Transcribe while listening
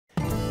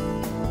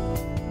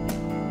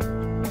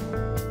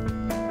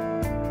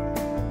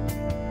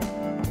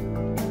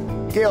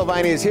Gail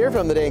Viney is here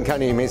from the Dane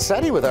County Humane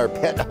Society with our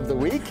pet of the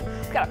week.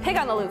 We've got a pig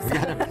on the loose. We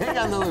got a pig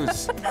on the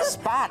loose.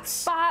 Spots.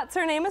 Spots.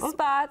 Her name is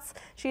Spots.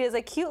 She is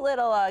a cute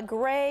little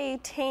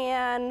gray,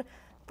 tan,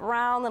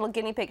 brown little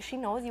guinea pig. She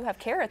knows you have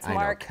carrots,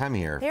 Mark. I know. Come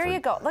here. There you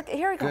go. Look,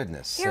 here we go.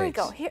 Goodness Here we sakes.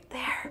 go. Here,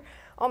 there.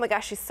 Oh my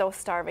gosh, she's so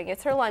starving.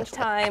 It's her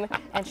lunchtime,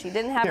 and she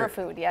didn't have her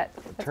food yet.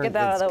 Let's get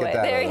that out of the way.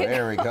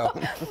 There we go.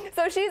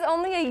 So she's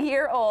only a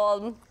year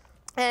old.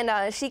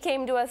 And she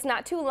came to us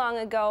not too long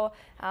ago,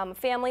 a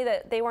family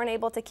that they weren't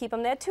able to keep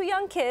them. They had two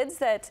young kids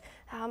that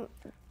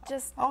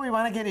just... Oh, we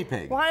want a guinea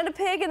pig. Wanted a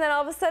pig, and then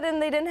all of a sudden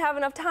they didn't have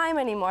enough time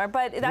anymore.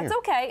 But that's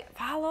okay.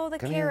 Follow the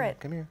carrot.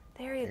 Come here.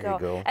 There you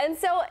go. And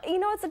so, you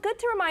know, it's good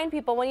to remind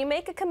people, when you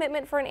make a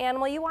commitment for an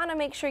animal, you want to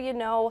make sure you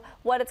know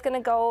what it's going to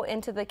go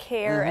into the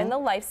care and the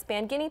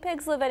lifespan. Guinea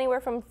pigs live anywhere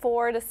from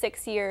 4 to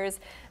 6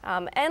 years.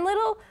 And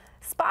little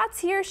Spots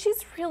here,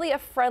 she's really a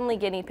friendly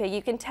guinea pig.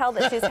 You can tell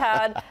that she's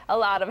had a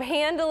lot of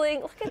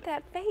handling. Look at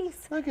that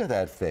face. Look at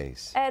that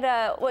face. And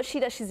what she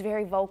does, she's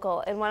very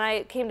vocal. And when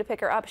I came to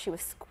pick her up, she was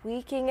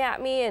squeaking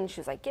at me, and she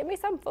was like, "Give me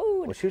some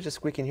food." Well, she was just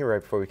squeaking here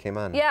right before we came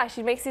on. Yeah,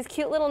 she makes these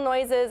cute little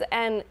noises,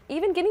 and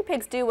even guinea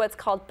pigs do what's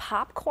called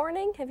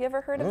popcorning. Have you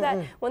ever heard of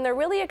that? When they're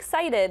really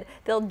excited,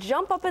 they'll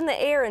jump up in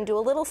the air and do a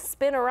little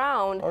spin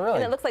around,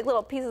 and it looks like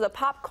little pieces of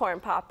popcorn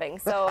popping.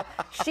 So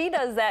she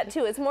does that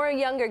too. It's more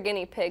younger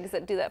guinea pigs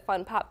that do that fun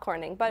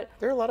popcorning, but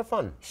they're a lot of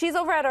fun. She's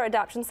over at our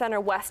Adoption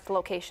Center West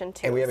location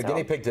too. And we have a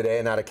guinea pig today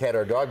and not a cat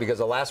or a dog because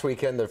of last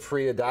weekend, the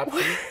free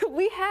adoption.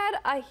 We had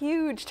a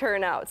huge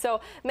turnout. So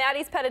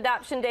Maddie's Pet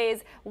Adoption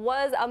Days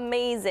was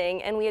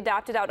amazing, and we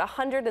adopted out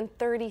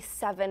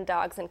 137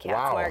 dogs and cats,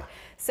 Wow. Mark.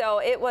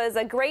 So it was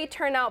a great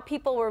turnout.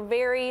 People were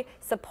very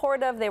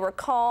supportive. They were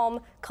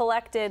calm,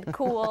 collected,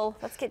 cool.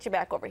 Let's get you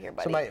back over here,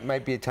 buddy. So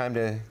might be a time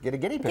to get a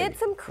guinea pig. Get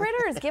some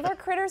critters. Give our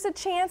critters a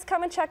chance.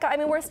 Come and check out. I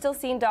mean, we're still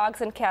seeing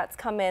dogs and cats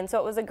come in, so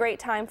it was a great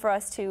time for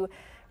us to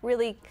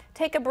really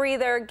take a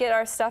breather, get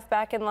our stuff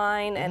back in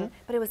line.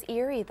 But it was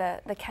eerie.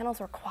 The kennels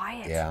were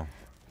quiet. Yeah.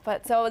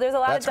 But so there's a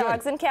lot of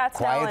dogs and cats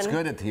now. Quiet's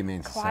good at the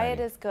Humane Society. Quiet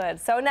is good.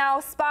 So now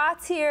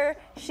Spot's here.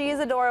 She's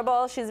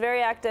adorable. She's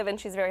very active, and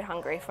she's very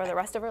hungry for the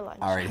rest of her lunch.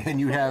 All right, and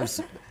you have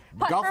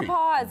Putt for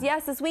Paws,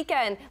 yes, this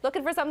weekend.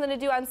 Looking for something to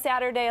do on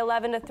Saturday,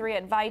 11 to 3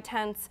 at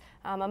Vitence,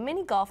 a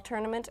mini golf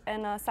tournament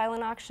and a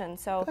silent auction.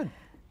 So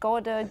go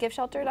to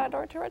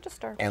giveshelter.org to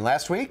register. And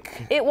last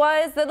week? It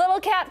was the little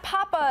cat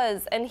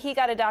Papa's, and he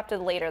got adopted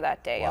later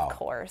that day, of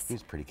course.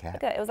 He's a pretty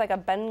cat. It was like a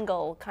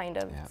Bengal kind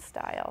of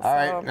style. All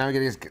right, now we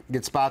got to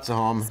get Spots at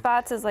home.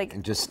 Spots is like...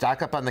 And just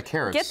stock up on the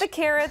carrots. Get the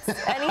carrots,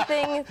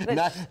 anything.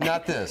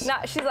 Not this.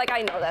 She's like,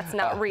 I know that's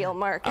not real,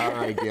 Mark. All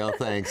right, Gail,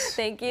 thanks.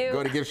 Thank you.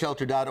 Go to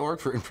giveshelter.org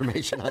for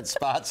information on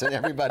Spots and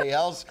everybody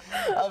else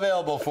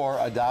available for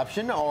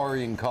adoption, or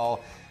you can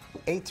call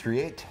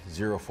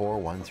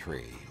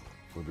 838-0413.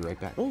 We'll be right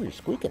back. Oh, you're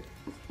squeaking.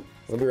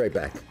 We'll be right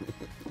back.